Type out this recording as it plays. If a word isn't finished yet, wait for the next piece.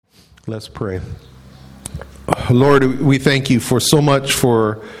Let's pray. Lord, we thank you for so much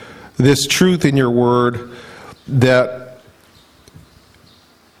for this truth in your word, that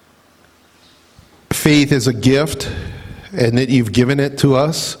faith is a gift and that you've given it to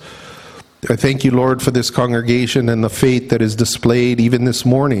us. I thank you, Lord, for this congregation and the faith that is displayed even this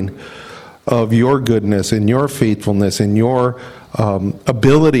morning of your goodness and your faithfulness and your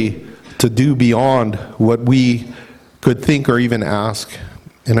ability to do beyond what we could think or even ask.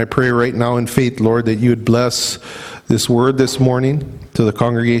 And I pray right now in faith, Lord, that you would bless this word this morning to the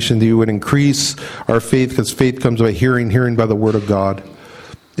congregation, that you would increase our faith, because faith comes by hearing, hearing by the word of God.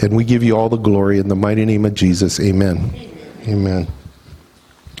 And we give you all the glory in the mighty name of Jesus. Amen. Amen.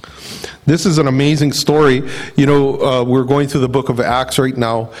 This is an amazing story. You know, we're going through the book of Acts right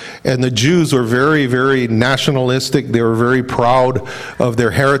now, and the Jews were very, very nationalistic. They were very proud of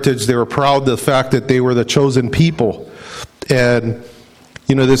their heritage. They were proud of the fact that they were the chosen people. And,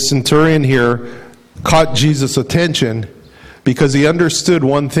 you know, this centurion here caught Jesus' attention because he understood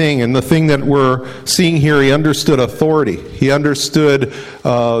one thing, and the thing that we're seeing here, he understood authority. He understood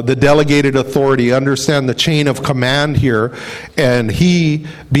the delegated authority. He understood the chain of command here. And he,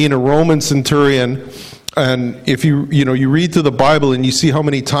 being a Roman centurion, and if you read through the Bible and you see how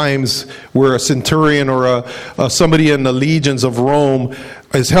many times where a centurion or somebody in the legions of Rome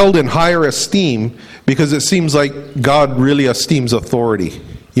is held in higher esteem, because it seems like God really esteems authority.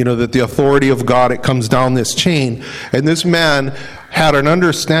 You know, that the authority of God, it comes down this chain. And this man had an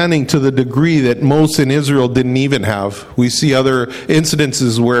understanding to the degree that most in Israel didn't even have. We see other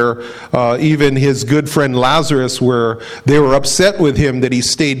incidences where even his good friend Lazarus, where they were upset with him that he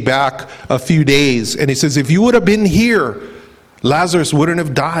stayed back a few days. And he says, if you would have been here, Lazarus wouldn't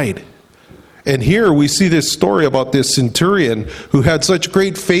have died. And here we see this story about this centurion who had such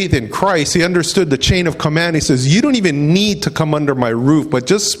great faith in Christ. He understood the chain of command. He says, you don't even need to come under my roof, but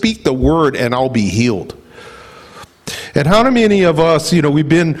just speak the word and I'll be healed. And how many of us, you know, we've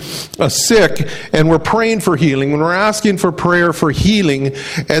been sick and we're praying for healing, when we're asking for prayer for healing,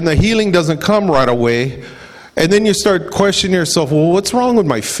 and the healing doesn't come right away, and then you start questioning yourself, well, what's wrong with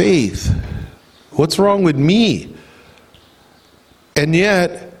my faith? What's wrong with me? And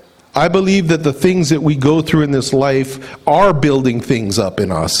yet, I believe that the things that we go through in this life are building things up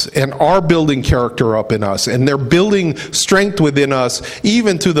in us and are building character up in us, and they're building strength within us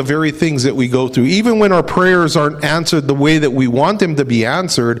even to the very things that we go through. Even when our prayers aren't answered the way that we want them to be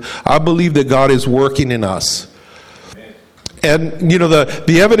answered, I believe that God is working in us. And, you know,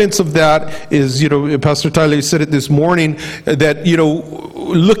 the evidence of that is, you know, Pastor Tyler said it this morning, that, you know,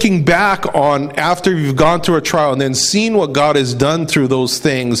 looking back on after you've gone through a trial and then seeing what God has done through those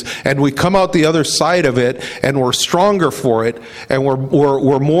things, and we come out the other side of it and we're stronger for it, and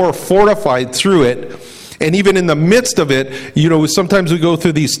we're more fortified through it. And even in the midst of it, you know, sometimes we go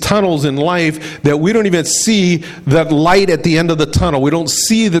through these tunnels in life that we don't even see that light at the end of the tunnel. We don't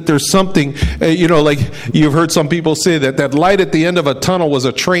see that there's something, you know, like you've heard some people say that light at the end of a tunnel was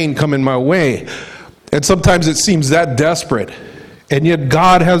a train coming my way. And sometimes it seems that desperate. And yet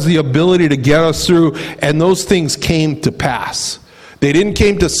God has the ability to get us through, and those things came to pass. They didn't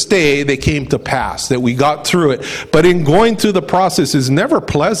came to stay, they came to pass, that we got through it. But in going through the process is never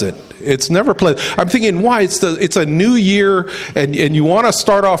pleasant. It's never pleasant. I'm thinking, why? It's a new year, and you want to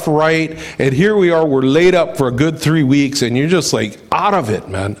start off right, and here we are, we're laid up for a good 3 weeks, and you're just like, out of it,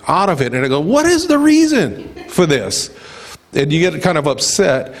 man, out of it. And I go, what is the reason for this? And you get kind of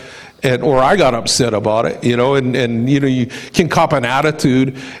upset. Or I got upset about it, you know, and you know, you can cop an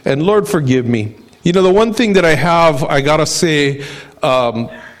attitude, and Lord forgive me. You know, the one thing that I gotta say, learned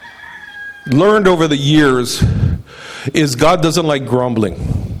over the years is God doesn't like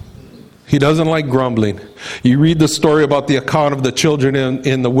grumbling. He doesn't like grumbling. You read the story about the account of the children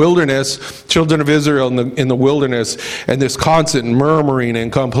in the wilderness, children of Israel in the wilderness, and this constant murmuring and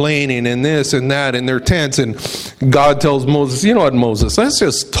complaining and this and that in their tents. And God tells Moses, you know what, Moses, let's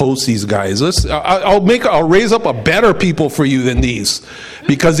just toast these guys. I'll raise up a better people for you than these,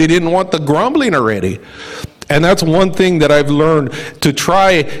 because he didn't want the grumbling already. And that's one thing that I've learned to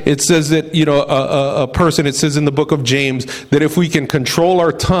try. It says that, you know, a person, it says in the book of James, that if we can control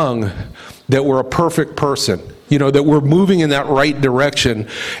our tongue, that we're a perfect person. You know, that we're moving in that right direction.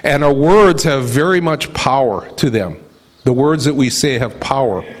 And our words have very much power to them. The words that we say have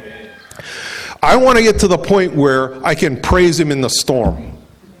power. I want to get to the point where I can praise him in the storm.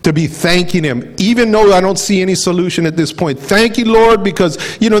 to be thanking him, even though I don't see any solution at this point. Thank you, Lord, because,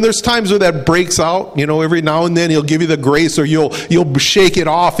 there's times where that breaks out, every now and then he'll give you the grace, or you'll shake it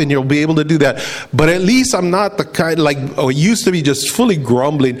off and you'll be able to do that. But at least I'm not the kind, it used to be just fully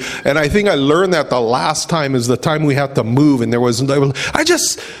grumbling. And I think I learned that the last time is the time we had to move, and I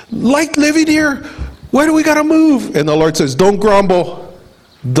just like living here. Why do we got to move? And the Lord says, don't grumble.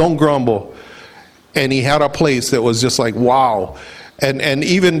 Don't grumble. And he had a place that was just like, wow. And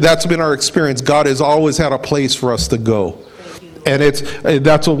even that's been our experience. God has always had a place for us to go. And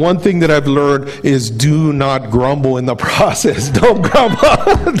that's one thing that I've learned is do not grumble in the process. Don't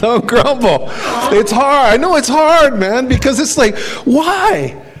grumble. Don't grumble. It's hard. I know it's hard, man, because it's like,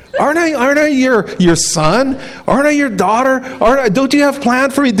 why? Aren't I your son? Aren't I your daughter? Don't you have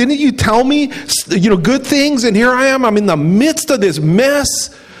planned for me? Didn't you tell me, good things? And here I am. I'm in the midst of this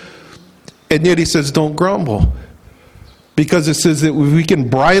mess. And yet he says, don't grumble. Because it says that we can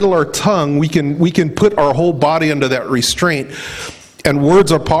bridle our tongue, we can put our whole body under that restraint. And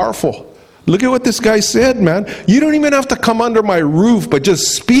words are powerful. Look at what this guy said, man. You don't even have to come under my roof, but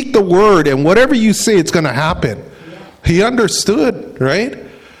just speak the word, and whatever you say, it's going to happen. He understood, right?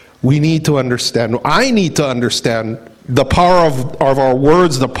 We need to understand. I need to understand the power of our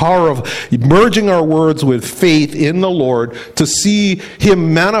words, the power of merging our words with faith in the Lord to see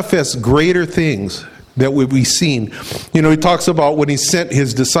him manifest greater things that would be seen. He talks about when he sent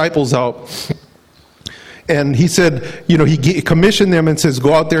his disciples out, and he said, he commissioned them and says,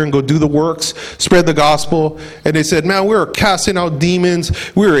 go out there and go do the works, spread the gospel. And they said, man, we were casting out demons,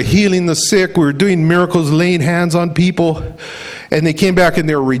 we were healing the sick, we were doing miracles, laying hands on people. And they came back and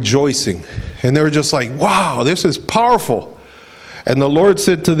they were rejoicing. And they were just like, wow, this is powerful. And the Lord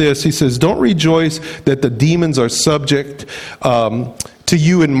said to this, he says, don't rejoice that the demons are subject to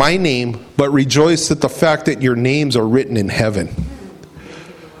you in my name, but rejoice at the fact that your names are written in heaven.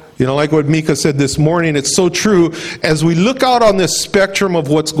 Like what Mika said this morning, it's so true. As we look out on this spectrum of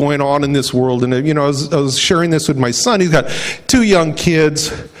what's going on in this world, and I was sharing this with my son. He's got 2 young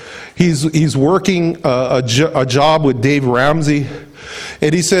kids. He's working a job with Dave Ramsey.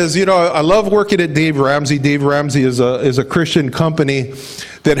 And he says, I love working at Dave Ramsey. Dave Ramsey is a Christian company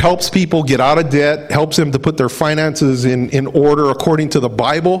that helps people get out of debt, helps them to put their finances in order according to the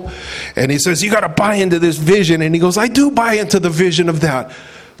Bible. And he says, you got to buy into this vision. And he goes, I do buy into the vision of that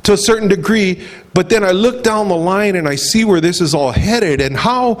to a certain degree. But then I look down the line and I see where this is all headed. And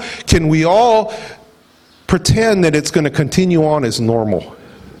how can we all pretend that it's going to continue on as normal?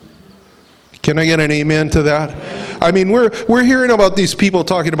 Can I get an amen to that? I mean, we're hearing about these people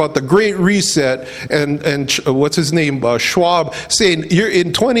talking about the Great Reset, and what's his name, Schwab, saying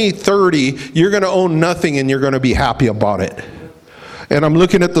in 2030 you're going to own nothing and you're going to be happy about it. And I'm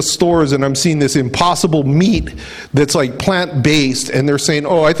looking at the stores and I'm seeing this Impossible meat that's like plant-based, and they're saying,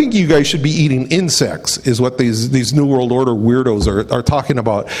 oh, I think you guys should be eating insects, is what these New World Order weirdos are talking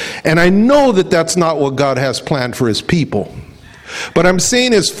about. And I know that that's not what God has planned for his people. But I'm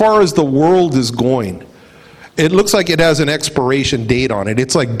saying, as far as the world is going, it looks like it has an expiration date on it.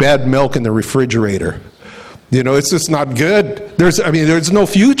 It's like bad milk in the refrigerator. It's just not good. There's no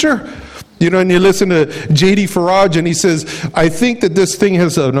future. And you listen to J.D. Farage, and he says, I think that this thing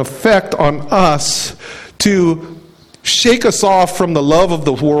has an effect on us to shake us off from the love of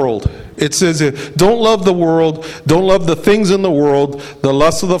the world. It says, don't love the world, don't love the things in the world, the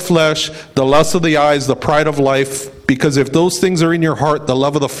lust of the flesh, the lust of the eyes, the pride of life, because if those things are in your heart, the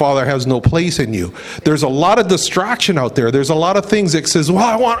love of the Father has no place in you. There's a lot of distraction out there. There's a lot of things that says,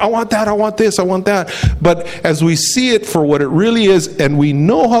 well, I want that, I want this, I want that. But as we see it for what it really is, and we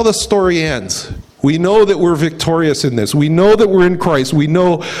know how the story ends, we know that we're victorious in this. We know that we're in Christ. We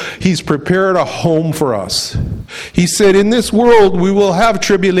know he's prepared a home for us. He said, in this world we will have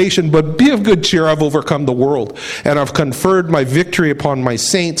tribulation, but be of good cheer. I've overcome the world, and I've conferred my victory upon my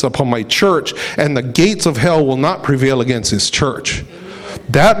saints, upon my church, and the gates of hell will not prevail against his church.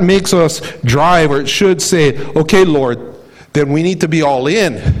 That makes us drive, or it should say, okay, Lord, then we need to be all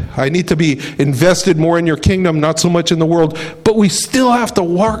in. I need to be invested more in your kingdom, not so much in the world. But we still have to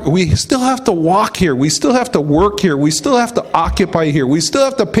work. We still have to walk here. We still have to work here. We still have to occupy here. We still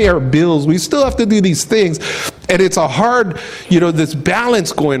have to pay our bills. We still have to do these things. And it's a hard, this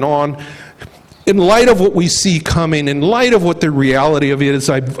balance going on. In light of what we see coming, in light of what the reality of it is,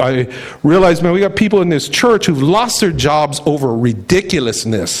 I realize, man, we got people in this church who've lost their jobs over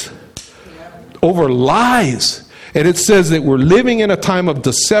ridiculousness, over lies. And it says that we're living in a time of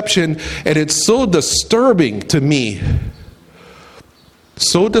deception, and it's so disturbing to me.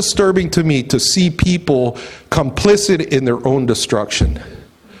 So disturbing to me to see people complicit in their own destruction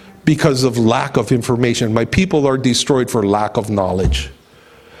because of lack of information. My people are destroyed for lack of knowledge.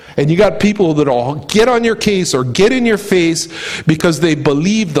 And you got people that'll get on your case or get in your face because they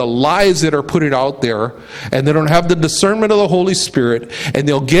believe the lies that are put out there, and they don't have the discernment of the Holy Spirit, and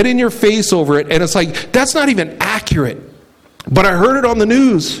they'll get in your face over it, and it's like, that's not even accurate. But I heard it on the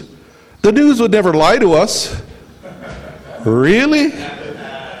news. The news would never lie to us. Really?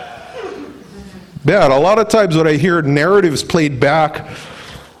 Yeah, a lot of times when I hear narratives played back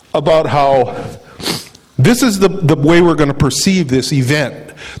about how this is the way we're going to perceive this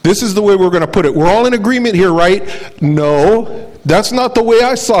event. This is the way we're going to put it. We're all in agreement here, right? No, that's not the way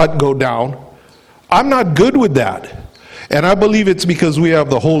I saw it go down. I'm not good with that. And I believe it's because we have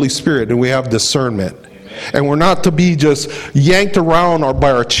the Holy Spirit and we have discernment. And we're not to be just yanked around or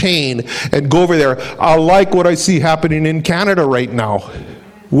by our chain and go over there. I like what I see happening in Canada right now.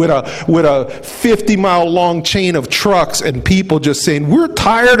 With a 50-mile long chain of trucks and people just saying, we're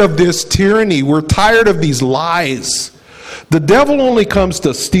tired of this tyranny. We're tired of these lies. The devil only comes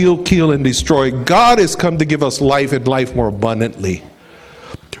to steal, kill, and destroy. God has come to give us life and life more abundantly.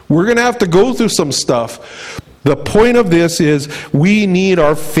 We're going to have to go through some stuff. The point of this is we need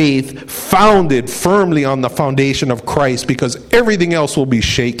our faith founded firmly on the foundation of Christ, because everything else will be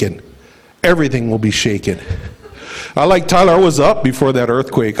shaken. Everything will be shaken. I like Tyler, I was up before that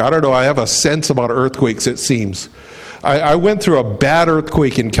earthquake. I don't know, I have a sense about earthquakes, it seems. I went through a bad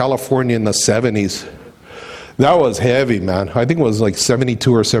earthquake in California in the 70s. That was heavy, man. I think it was like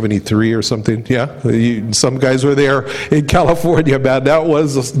 72 or 73 or something. Yeah, some guys were there in California, man. That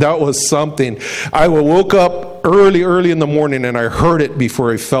was something. I woke up early in the morning and I heard it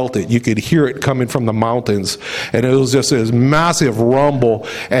before I felt it. You could hear it coming from the mountains. And it was just this massive rumble.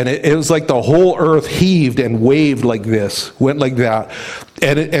 And it was like the whole earth heaved and waved like this, went like that.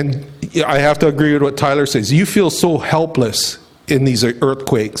 And I have to agree with what Tyler says. You feel so helpless in these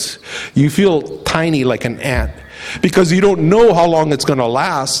earthquakes. You feel tiny like an ant because you don't know how long it's going to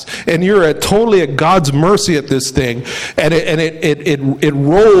last, and you're totally at God's mercy at this thing. And it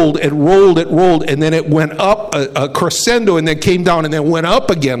rolled, and then it went up a crescendo, and then came down, and then went up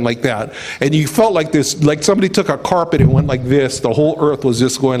again like that. And you felt like this, like somebody took a carpet and went like this. The whole earth was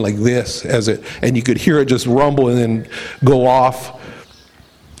just going like this and you could hear it just rumble and then go off.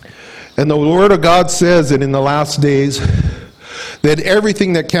 And the Word of God says that in the last days, that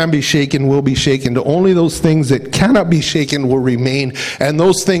everything that can be shaken will be shaken. Only those things that cannot be shaken will remain. And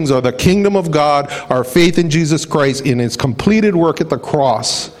those things are the kingdom of God, our faith in Jesus Christ, in His completed work at the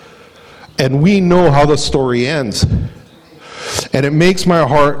cross. And we know how the story ends. And it makes my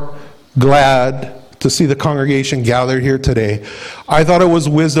heart glad to see the congregation gathered here today. I thought it was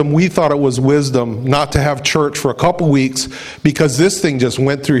wisdom. We thought it was wisdom not to have church for a couple weeks, because this thing just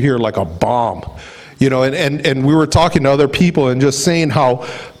went through here like a bomb. You know, and we were talking to other people and just saying how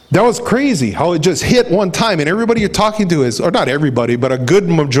that was crazy, how it just hit one time, and everybody you're talking to is, or not everybody, but a good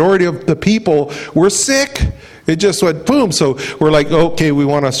majority of the people were sick. It just went boom. So we're like, okay, we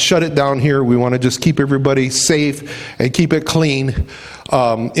want to shut it down here. We want to just keep everybody safe and keep it clean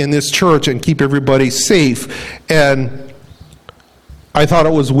in this church and keep everybody safe. And I thought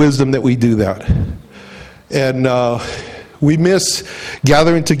it was wisdom that we do that. And we miss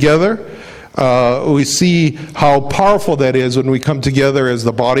gathering together. We see how powerful that is when we come together as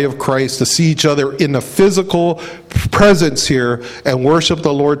the body of Christ, to see each other in the physical presence here and worship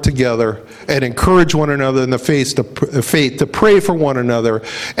the Lord together and encourage one another in the faith, to pray for one another.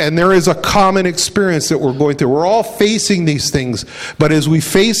 And there is a common experience that we're going through. We're all facing these things, but as we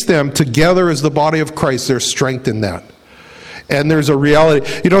face them together as the body of Christ, there's strength in that. And there's a reality.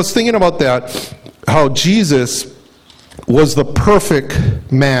 You know, I was thinking about that, how Jesus was the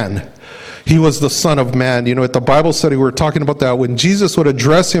perfect man. He was the Son of Man. You know, at the Bible study, we were talking about that. When Jesus would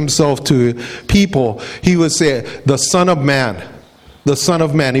address himself to people, he would say, the Son of Man. The Son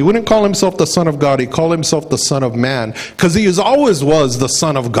of Man. He wouldn't call himself the Son of God. He called himself the Son of Man, because he always was the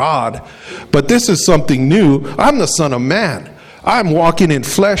Son of God. But this is something new. I'm the Son of Man. I'm walking in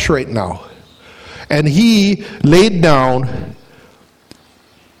flesh right now. And he laid down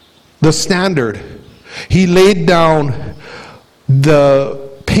the standard. He laid down the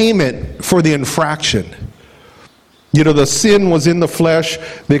payment for the infraction. You know, the sin was in the flesh.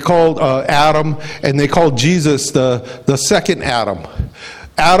 They called Adam, and they called Jesus the second Adam.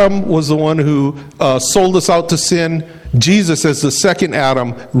 Adam was the one who sold us out to sin. Jesus, as the second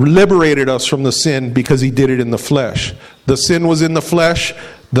Adam, liberated us from the sin because he did it in the flesh. The sin was in the flesh.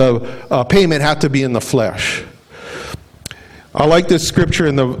 The payment had to be in the flesh. I like this scripture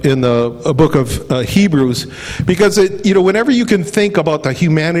in the book of Hebrews, because whenever you can think about the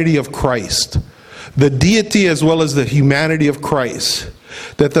humanity of Christ, the deity as well as the humanity of Christ,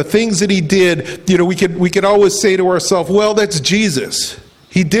 that the things that he did, we could always say to ourselves, well, that's Jesus.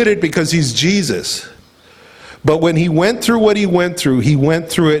 He did it because he's Jesus. But when he went through what he went through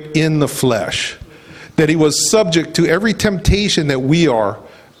it in the flesh. That he was subject to every temptation that we are,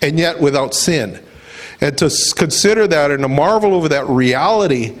 and yet without sin. And to consider that and to marvel over that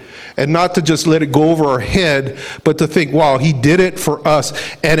reality, and not to just let it go over our head, but to think, wow, he did it for us.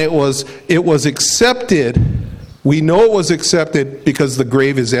 And it was accepted. We know it was accepted because the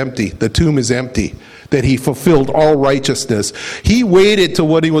grave is empty, the tomb is empty, that he fulfilled all righteousness. He waited till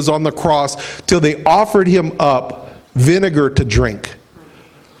when he was on the cross, till they offered him up vinegar to drink.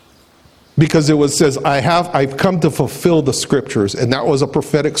 Because it says, I've come to fulfill the scriptures. And that was a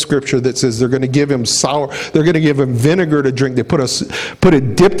prophetic scripture that says they're going to give him they're going to give him vinegar to drink. They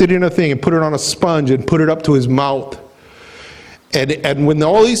dipped it in a thing and put it on a sponge and put it up to his mouth. And when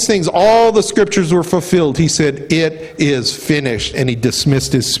all these things, all the scriptures were fulfilled, he said, it is finished. And he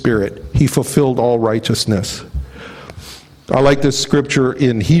dismissed his spirit. He fulfilled all righteousness. I like this scripture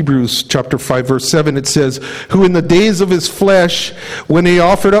in Hebrews chapter 5, verse 7. It says, who in the days of his flesh, when he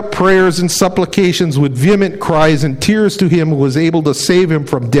offered up prayers and supplications with vehement cries and tears to him who was able to save him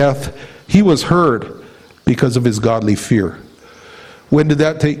from death, he was heard because of his godly fear. When did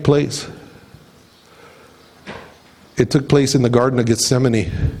that take place? It took place in the Garden of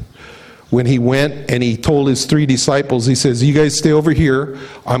Gethsemane. When he went and he told his 3 disciples, he says, you guys stay over here.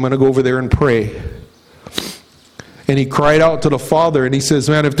 I'm going to go over there and pray. And he cried out to the Father, and he says,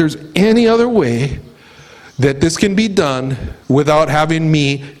 man, if there's any other way that this can be done without having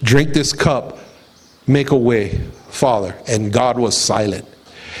me drink this cup, make a way, Father. And God was silent.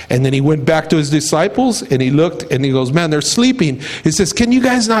 And then he went back to his disciples, and he looked, and he goes, man, they're sleeping. He says, can you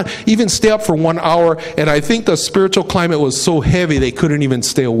guys not even stay up for 1 hour? And I think the spiritual climate was so heavy, they couldn't even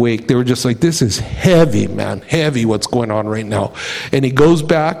stay awake. They were just like, this is heavy, man, heavy what's going on right now. And he goes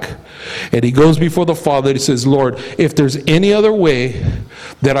back, and he goes before the Father. He says, Lord, if there's any other way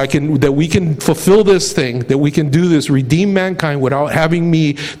that we can fulfill this thing, that we can do this, redeem mankind without having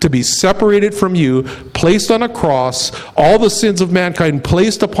me to be separated from you, placed on a cross, all the sins of mankind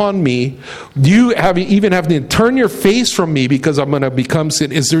placed upon me, you even have to turn your face from me because I'm going to become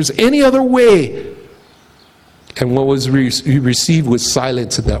sin. Is there any other way? And what was received was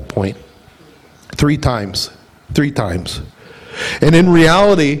silence at that point. 3 times. 3 times. And in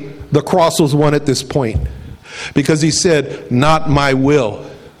reality, the cross was won at this point. Because he said, not my will,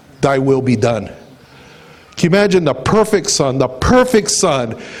 thy will be done. Can you imagine the perfect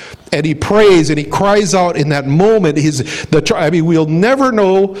son, and he prays and he cries out in that moment. We'll never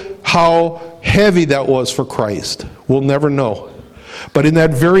know how heavy that was for Christ. We'll never know. But in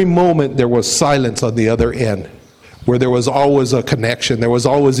that very moment, there was silence on the other end, where there was always a connection, there was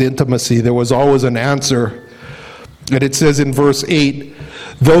always intimacy, there was always an answer. And it says in verse 8,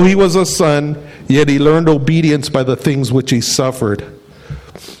 though he was a son, yet he learned obedience by the things which he suffered.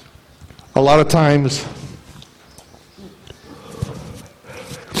 A lot of times,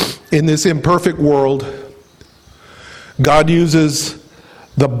 in this imperfect world, God uses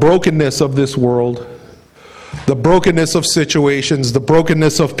the brokenness of this world, the brokenness of situations, the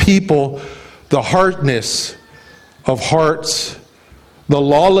brokenness of people, the hardness of hearts, the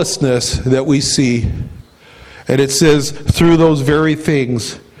lawlessness that we see. And it says, through those very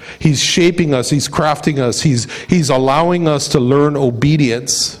things, he's shaping us, he's crafting us, he's allowing us to learn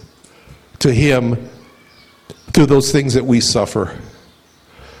obedience to him through those things that we suffer.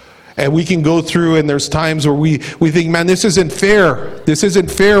 And we can go through, and there's times where we think, man, this isn't fair. This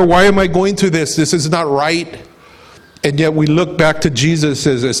isn't fair. Why am I going through this? This is not right. And yet we look back to Jesus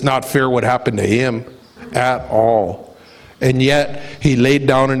as it's not fair what happened to him at all. And yet he laid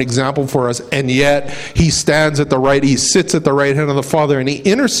down an example for us. And yet he sits at the right hand of the Father, and he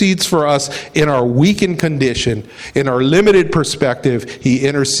intercedes for us in our weakened condition, in our limited perspective. He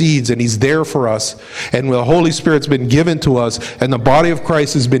intercedes, and he's there for us. And the Holy Spirit's been given to us, and the body of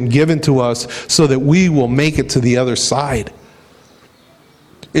Christ has been given to us so that we will make it to the other side.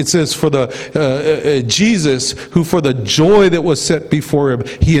 It says, for Jesus, who for the joy that was set before him,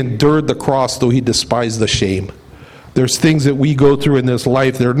 he endured the cross, though he despised the shame. There's things that we go through in this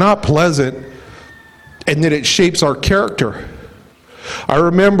life. They're not pleasant, and that it shapes our character. I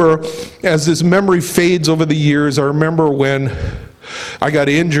remember, as this memory fades over the years, I remember when I got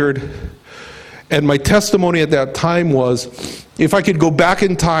injured, and my testimony at that time was, if I could go back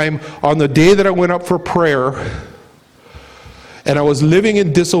in time on the day that I went up for prayer, and I was living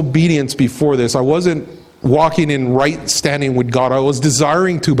in disobedience before this. I wasn't walking in right standing with God. I was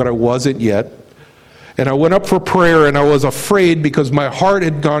desiring to, but I wasn't yet. And I went up for prayer, and I was afraid because my heart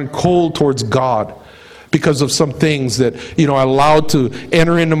had gone cold towards God because of some things that, I allowed to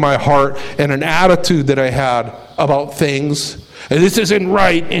enter into my heart, and an attitude that I had about things. And this isn't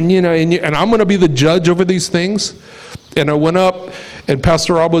right, and and I'm going to be the judge over these things. And I went up, and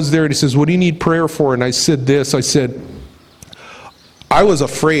Pastor Rob was there, and he says, what do you need prayer for? And I said this, I said, I was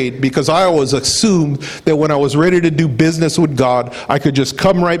afraid because I always assumed that when I was ready to do business with God, I could just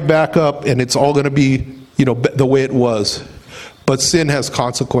come right back up and it's all going to be, the way it was. But sin has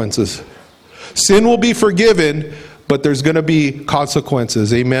consequences. Sin will be forgiven, but there's going to be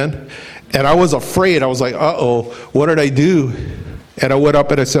consequences. Amen. And I was afraid. I was like, uh-oh, what did I do? And I went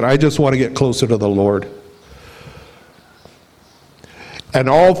up and I said, I just want to get closer to the Lord. And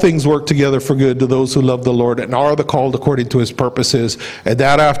all things work together for good to those who love the Lord and are the called according to his purposes. And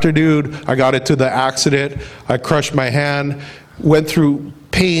that afternoon, I got into the accident. I crushed my hand, went through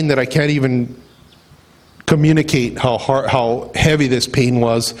pain that I can't even communicate how heavy this pain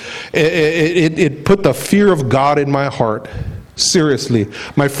was. It put the fear of God in my heart. Seriously.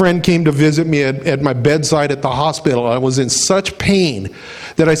 My friend came to visit me at my bedside at the hospital. I was in such pain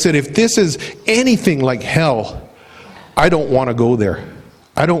that I said, if this is anything like hell, I don't want to go there.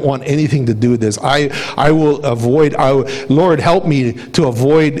 I don't want anything to do with this. I will avoid, Lord, help me to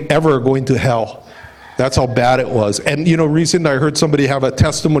avoid ever going to hell. That's how bad it was. And recently I heard somebody have a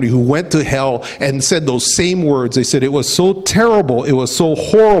testimony who went to hell and said those same words. They said, it was so terrible, it was so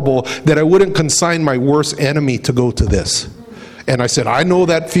horrible that I wouldn't consign my worst enemy to go to this. And I said, I know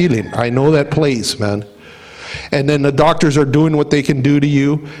that feeling. I know that place, man. And then the doctors are doing what they can do to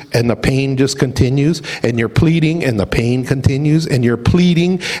you, and the pain just continues, and you're pleading, and the pain continues, and you're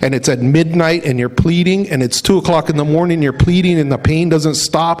pleading, and it's at midnight, and you're pleading, and it's 2 o'clock in the morning, you're pleading, and the pain doesn't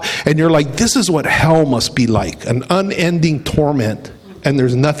stop, and you're like, this is what hell must be like, an unending torment, and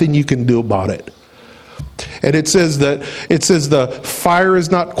there's nothing you can do about it. And it says the fire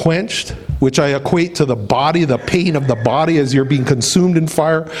is not quenched, which I equate to the body, the pain of the body as you're being consumed in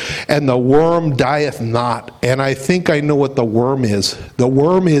fire, and the worm dieth not. And I think I know what the worm is. The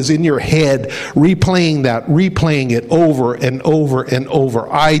worm is in your head, replaying it over and over and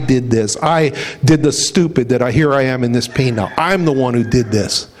over. I did this. I did the stupid that here I am in this pain now. I'm the one who did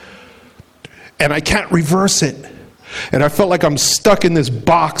this. And I can't reverse it. And I felt like I'm stuck in this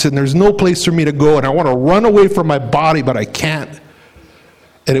box and there's no place for me to go, and I want to run away from my body, but I can't.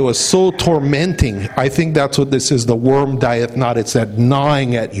 And it was so tormenting. I think that's what this is. The worm dieth not. It's that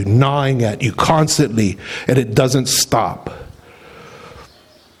gnawing at you constantly, and it doesn't stop.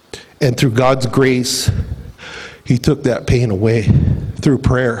 And through God's grace, he took that pain away through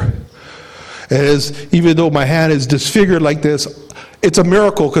prayer. Even though my hand is disfigured like this, it's a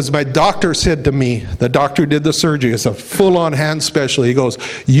miracle, because my doctor said to me, the doctor did the surgery, it's a full-on hand specialist. He goes,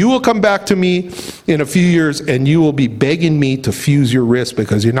 you will come back to me in a few years and you will be begging me to fuse your wrist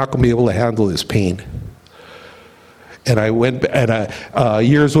because you're not going to be able to handle this pain. And I went, and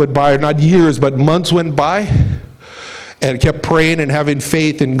years went by, not years, but months went by, and kept praying and having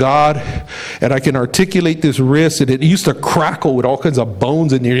faith in God. And I can articulate this wrist, and it used to crackle with all kinds of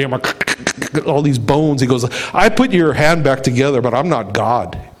bones in there. All these bones. He goes, I put your hand back together, but I'm not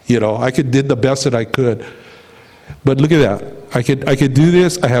God. I did the best that I could. But look at that. I could do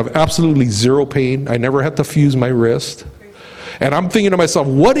this. I have absolutely zero pain. I never had to fuse my wrist. And I'm thinking to myself,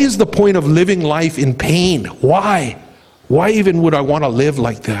 what is the point of living life in pain? Why? Why even would I want to live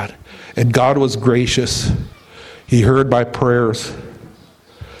like that? And God was gracious. He heard my prayers.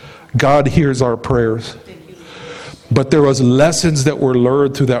 God hears our prayers. But there was lessons that were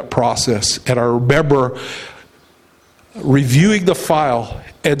learned through that process. And I remember reviewing the file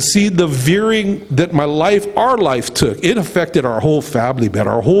and seeing the veering that our life took. It affected our whole family, but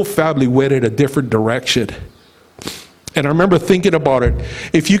our whole family went in a different direction. And I remember thinking about it.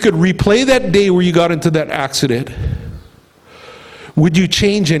 If you could replay that day where you got into that accident, would you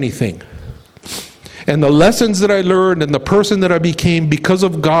change anything? And the lessons that I learned and the person that I became because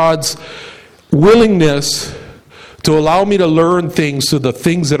of God's willingness to allow me to learn things through the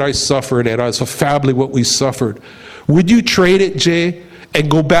things that I suffered, and as a family what we suffered. Would you trade it, Jay, and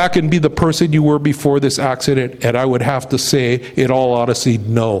go back and be the person you were before this accident? And I would have to say, in all honesty,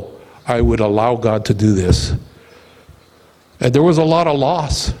 no. I would allow God to do this. And there was a lot of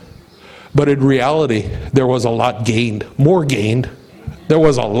loss. But in reality, there was a lot gained. More gained. There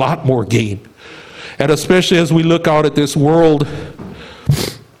was a lot more gained. And especially as we look out at this world,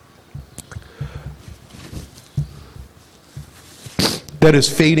 that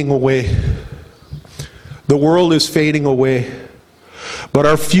is fading away. The world is fading away. But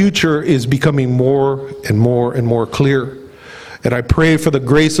our future is becoming more and more and more clear. And I pray for the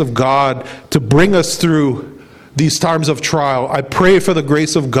grace of God to bring us through these times of trial. I pray for the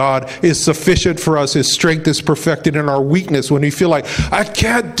grace of God is sufficient for us. His strength is perfected in our weakness when we feel like, I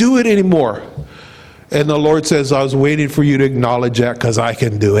can't do it anymore. And the Lord says, I was waiting for you to acknowledge that because I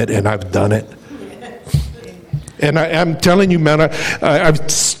can do it, and I've done it. And I'm telling you, man, I've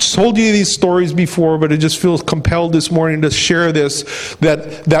told you these stories before, but it just feels compelled this morning to share this,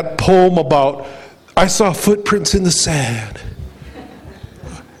 that poem about, I saw footprints in the sand.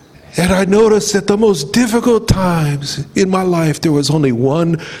 And I noticed at the most difficult times in my life, there was only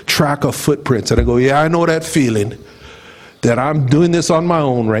one track of footprints. And I go, yeah, I know that feeling that I'm doing this on my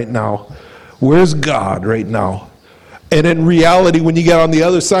own right now. Where's God right now? And in reality, when you get on the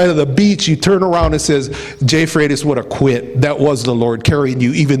other side of the beach, you turn around and says, Jay Freitas would have quit. That was the Lord carrying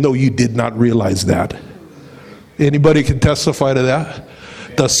you, even though you did not realize that. Anybody can testify to that?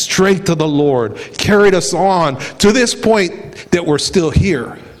 The strength of the Lord carried us on to this point that we're still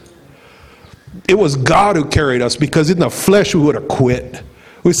here. It was God who carried us, because in the flesh we would have quit.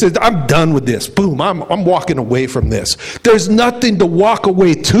 We said, I'm done with this. Boom, I'm walking away from this. There's nothing to walk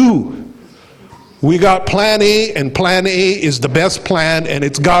away to. We got plan A, and plan A is the best plan, and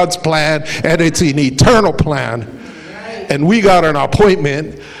it's God's plan, and it's an eternal plan. And we got an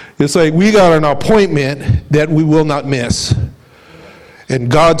appointment. It's like we got an appointment that we will not miss. And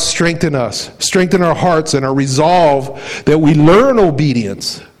God strengthen us, strengthen our hearts and our resolve that we learn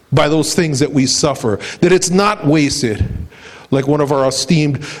obedience by those things that we suffer, that it's not wasted. Like one of our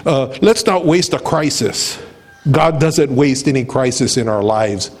esteemed, let's not waste a crisis. God doesn't waste any crisis in our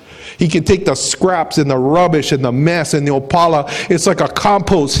lives. He can take the scraps and the rubbish and the mess and the opala. It's like a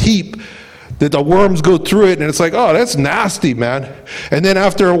compost heap that the worms go through it, and it's like, oh, that's nasty, man. And then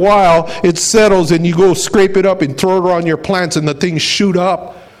after a while, it settles, and you go scrape it up and throw it on your plants, and the things shoot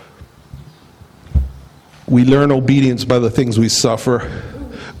up. We learn obedience by the things we suffer.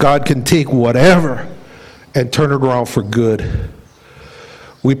 God can take whatever and turn it around for good.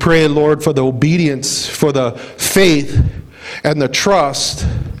 We pray, Lord, for the obedience, for the faith and the trust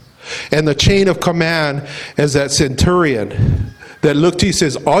and the chain of command as that centurion that looked to you,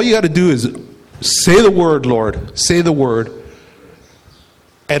 says, all you got to do is say the word, Lord, say the word,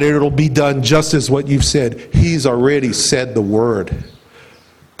 and it'll be done just as what you've said. He's already said the word.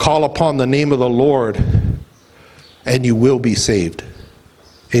 Call upon the name of the Lord and you will be saved.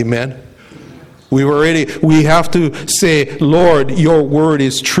 Amen. We have to say, Lord, your word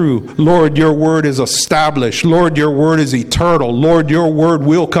is true. Lord, your word is established. Lord, your word is eternal. Lord, your word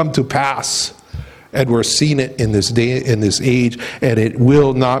will come to pass. And we're seeing it in this day, in this age, and it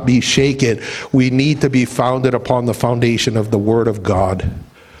will not be shaken. We need to be founded upon the foundation of the word of God.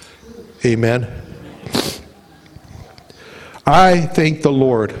 Amen. I thank the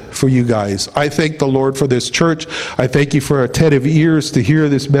Lord for you guys. I thank the Lord for this church. I thank you for attentive ears to hear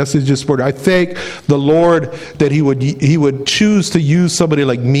this message this morning. I thank the Lord that He would choose to use somebody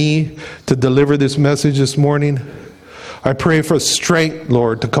like me to deliver this message this morning. I pray for strength,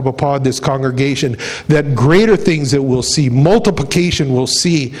 Lord, to come upon this congregation, that greater things that we'll see, multiplication we'll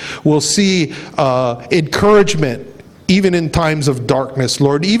see encouragement, even in times of darkness,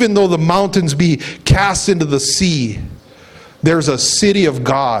 Lord. Even though the mountains be cast into the sea, there's a city of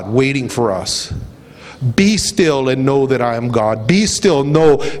God waiting for us. Be still and know that I am God. Be still,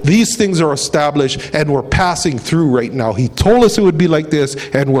 know these things are established and we're passing through right now. He told us it would be like this,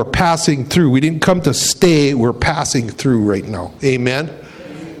 and we're passing through. We didn't come to stay, we're passing through right now. Amen?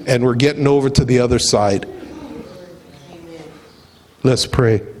 And we're getting over to the other side. Let's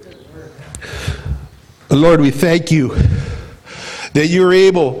pray. Lord, we thank you that you're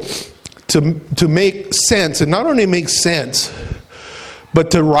able to make sense, and not only make sense, but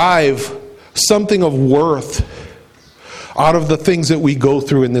derive something of worth out of the things that we go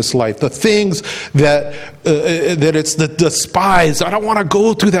through in this life. The things that it's the despised. I don't want to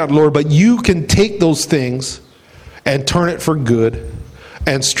go through that, Lord, but you can take those things and turn it for good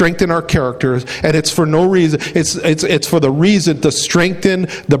and strengthen our characters. And it's for no reason. It's for the reason to strengthen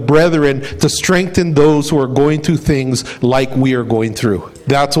the brethren, to strengthen those who are going through things like we are going through.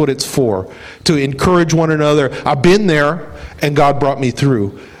 That's what it's for. To encourage one another. I've been there and God brought me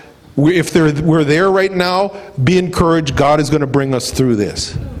through. If we're there right now, be encouraged. God is going to bring us through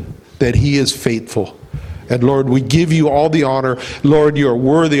this. That He is faithful. And Lord, we give you all the honor. Lord, you are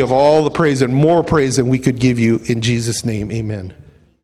worthy of all the praise and more praise than we could give you. In Jesus' name, amen.